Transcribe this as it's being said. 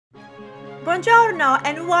Buongiorno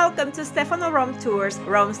and welcome to Stefano Rome Tours,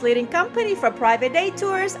 Rome's leading company for private day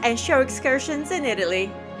tours and show excursions in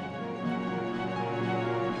Italy.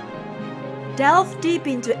 Delve deep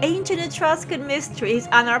into ancient Etruscan mysteries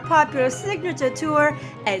on our popular signature tour,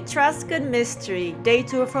 Etruscan Mystery, day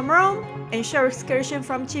tour from Rome and show excursion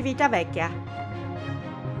from Civitavecchia.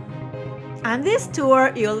 On this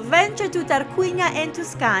tour, you'll venture to Tarquinia and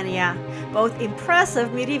Tuscania, both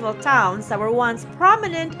impressive medieval towns that were once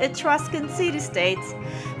prominent Etruscan city-states,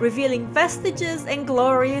 revealing vestiges and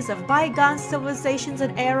glories of bygone civilizations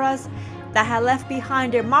and eras that have left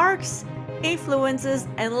behind their marks, influences,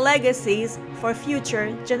 and legacies for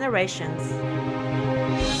future generations.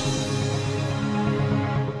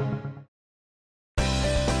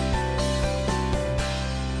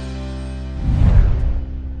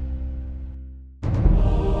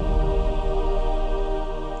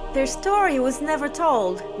 Their story was never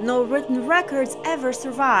told, no written records ever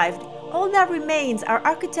survived. All that remains are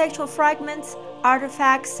architectural fragments,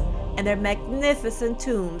 artifacts, and their magnificent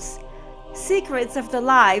tombs. Secrets of the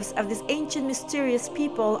lives of these ancient mysterious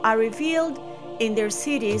people are revealed in their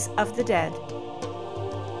cities of the dead.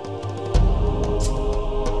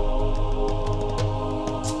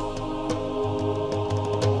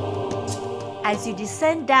 As you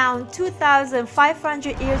descend down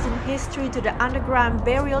 2,500 years in history to the underground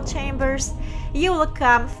burial chambers, you will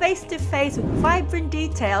come face to face with vibrant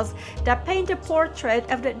details that paint a portrait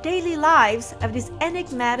of the daily lives of these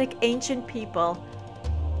enigmatic ancient people.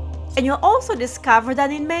 And you'll also discover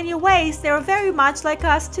that in many ways they are very much like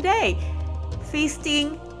us today,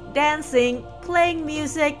 feasting, dancing, playing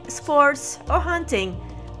music, sports, or hunting.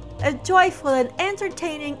 A joyful and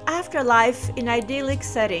entertaining afterlife in idyllic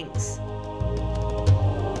settings.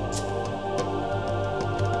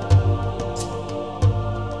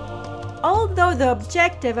 Although the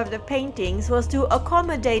objective of the paintings was to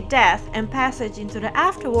accommodate death and passage into the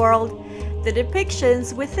afterworld, the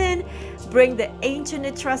depictions within bring the ancient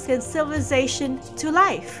Etruscan civilization to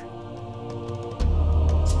life.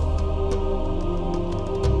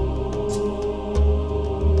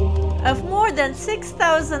 Of more than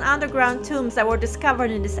 6,000 underground tombs that were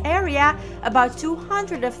discovered in this area, about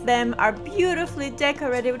 200 of them are beautifully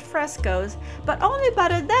decorated with frescoes, but only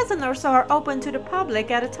about a dozen or so are open to the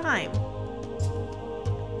public at a time.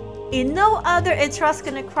 In no other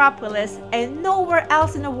Etruscan necropolis and nowhere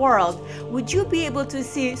else in the world would you be able to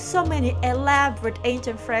see so many elaborate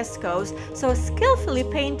ancient frescoes so skillfully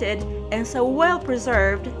painted and so well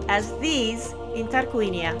preserved as these in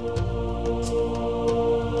Tarquinia.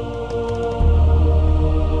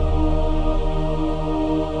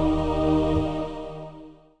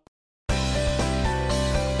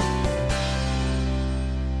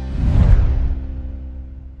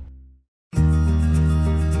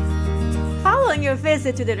 Following your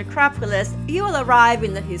visit to the necropolis, you will arrive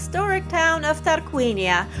in the historic town of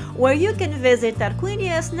Tarquinia, where you can visit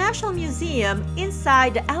Tarquinia's National Museum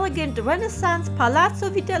inside the elegant Renaissance Palazzo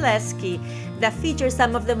Vitelleschi that features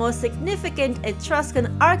some of the most significant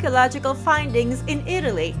Etruscan archaeological findings in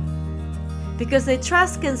Italy. Because the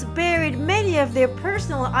Etruscans buried many of their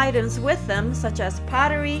personal items with them, such as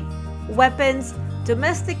pottery, weapons,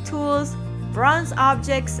 domestic tools, bronze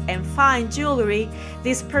objects, and fine jewelry,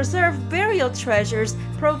 these preserved burial treasures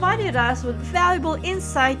provided us with valuable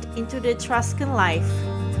insight into the Etruscan life.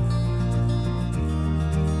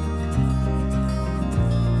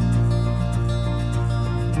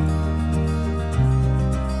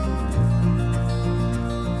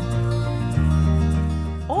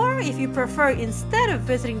 Or if you prefer, instead of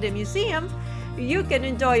visiting the museum, you can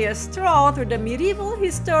enjoy a stroll through the medieval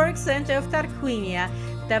historic center of Tarquinia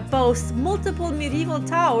that boasts multiple medieval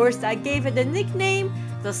towers that gave it the nickname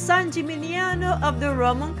the San Gimignano of the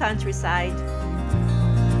Roman countryside.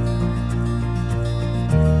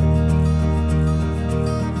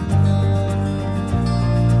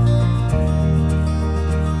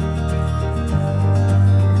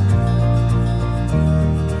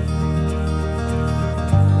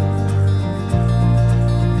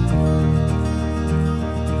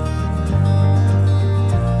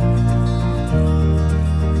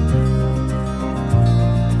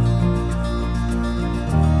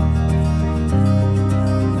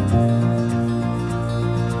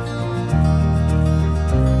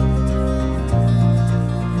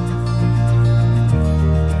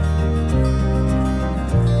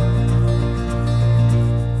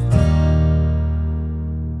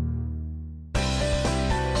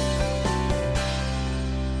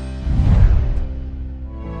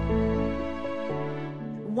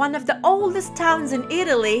 One of the oldest towns in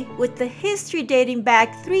Italy, with the history dating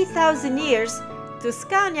back 3,000 years,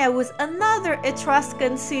 Tuscania was another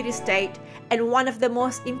Etruscan city-state and one of the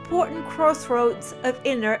most important crossroads of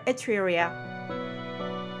Inner Etruria.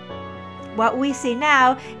 What we see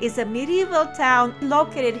now is a medieval town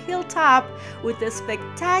located hilltop with a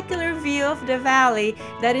spectacular view of the valley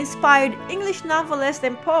that inspired English novelist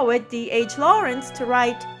and poet D.H. Lawrence to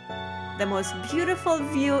write, "The most beautiful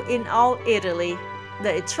view in all Italy,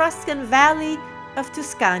 the Etruscan Valley of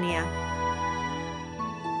Tuscania."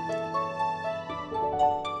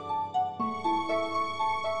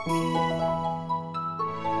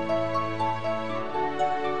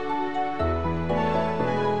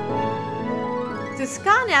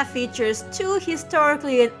 Tuscania features two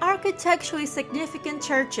historically and architecturally significant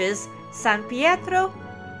churches, San Pietro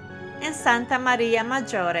and Santa Maria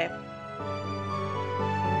Maggiore.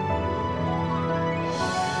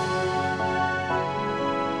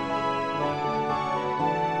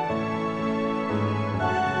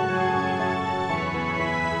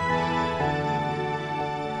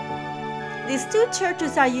 These two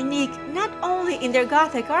churches are unique not only in their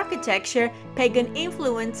Gothic architecture, pagan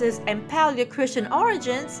influences, and Paleo-Christian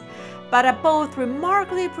origins, but are both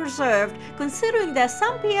remarkably preserved considering that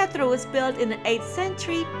San Pietro was built in the 8th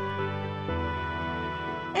century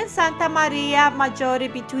and Santa Maria Maggiore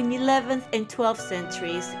between the 11th and 12th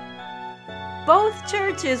centuries. Both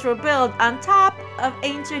churches were built on top of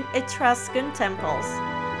ancient Etruscan temples.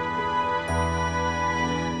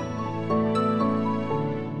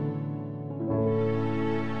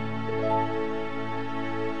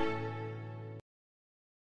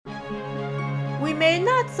 We may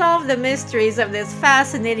not solve the mysteries of this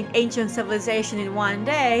fascinating ancient civilization in one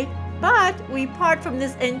day, but we part from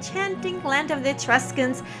this enchanting land of the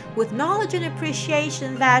Etruscans with knowledge and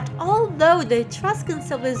appreciation that although the Etruscan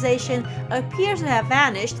civilization appears to have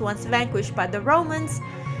vanished once vanquished by the Romans,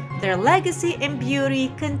 their legacy and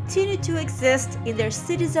beauty continue to exist in their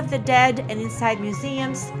cities of the dead and inside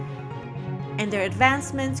museums, and their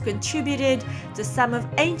advancements contributed to some of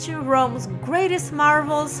ancient Rome's greatest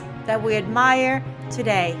marvels that we admire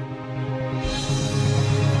today.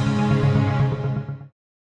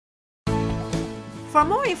 For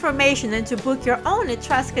more information and to book your own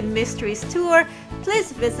Etruscan Mysteries tour,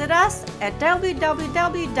 please visit us at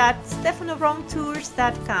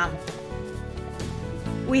www.stefanorometours.com.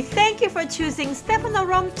 We thank you for choosing Stefano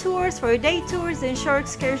Rome Tours for your day tours and short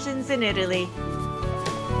excursions in Italy.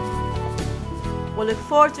 We look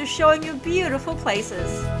forward to showing you beautiful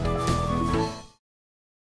places.